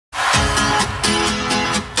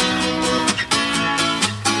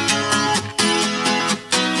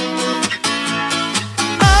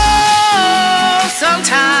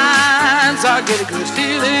I get a good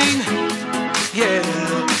feeling, yeah.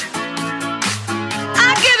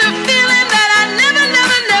 I get a feeling that I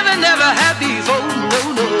never had before.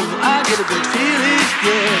 No, I get a good feeling,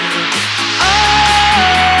 yeah.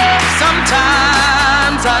 Oh,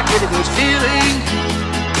 sometimes I get a good feeling,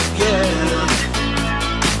 yeah.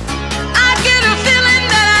 I get a feeling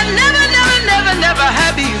that I never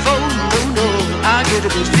had before. No, I get a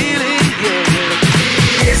good feeling, yeah.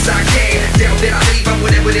 Yes, I can. Down that I leave, I'm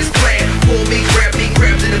whatever this plan. Pull me, grab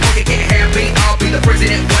in the bucket, can't have me. I'll be the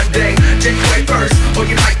president one day. Take away first, or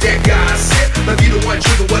you like that guy said. Love you the one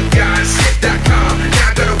trigger, what God said.com.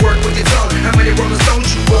 Now I gotta work with your tongue. How many Rolling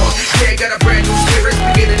Stones you want? Yeah, got a brand new spirit,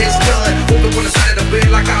 beginning it's done. Moving on the side of the bed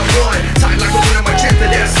like I won. Tight like a win on my chest to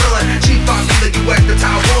that sun. Chief of the US to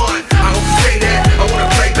Taiwan. I hope you say that, I wanna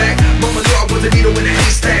play back. Mama knew I was a needle in a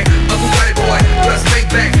haystack. A Bugatti boy, plus make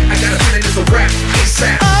back. I got a feeling it's a rap,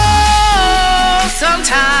 ASAP. Oh,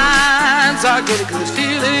 sometimes I get a good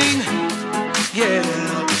feeling, yeah.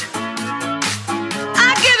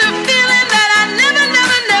 I get a feeling that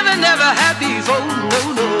I never had before.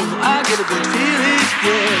 No, I get a good feeling,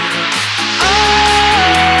 yeah.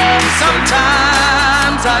 Oh,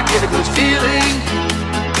 sometimes I get a good feeling,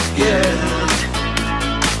 yeah.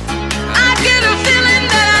 I get a feeling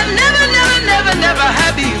that I never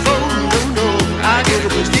had before. No, I get a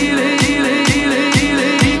good feeling.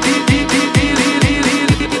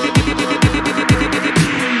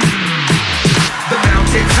 The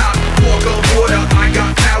mountaintop, walk on water. I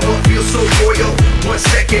got power, feel so royal. 1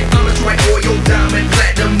 second, I'm a right oil, diamond,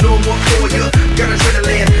 platinum, no more for ya. Got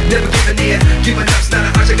adrenaline, never giving in. Giving up's not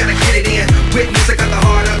an option, gotta get it in. Witness, I got the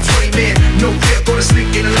heart of 20 men. No fear, gonna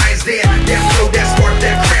sneak in the lion's den. That flow, that spark,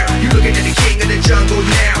 that crowd. You looking at the king of the jungle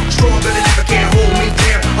now. Stronger than ever, can't hold me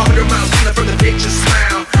down. 100 miles feeling from the picture,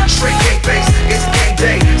 smile. Straight gang face, it's game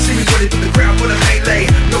day. See me running through the crowd for the melee.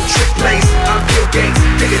 No trick plays, I'm Bill Gates.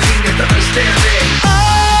 Take a genius to understand me.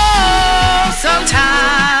 Oh,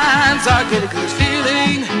 sometimes I get a good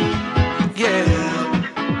feeling, yeah.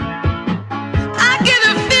 I get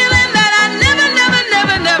a feeling that I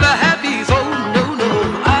never had before. No,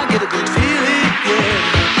 I get a good feeling, yeah.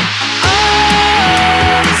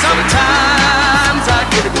 Oh, sometimes I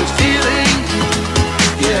get a good feeling,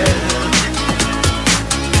 yeah.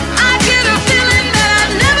 I get a feeling that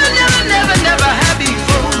I never had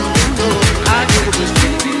before. No, I get a good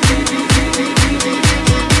feeling.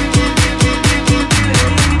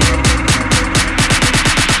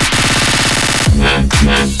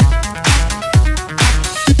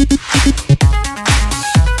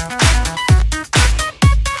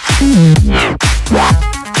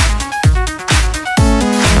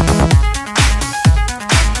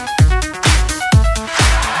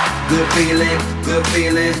 Good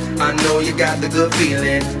feeling, I know you got the good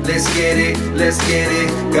feeling. Let's get it,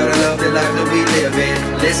 gotta love the life that we live in.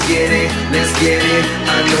 Let's get it,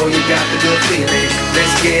 I know you got the good feeling.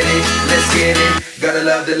 Let's get it, gotta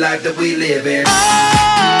love the life that we live in. Oh,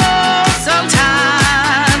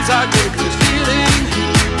 sometimes I get a good feeling,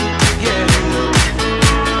 yeah.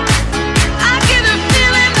 I get a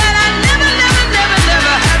feeling that I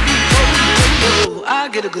never had before. I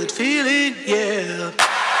get a good feeling, yeah.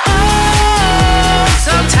 Oh,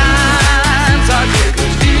 sometimes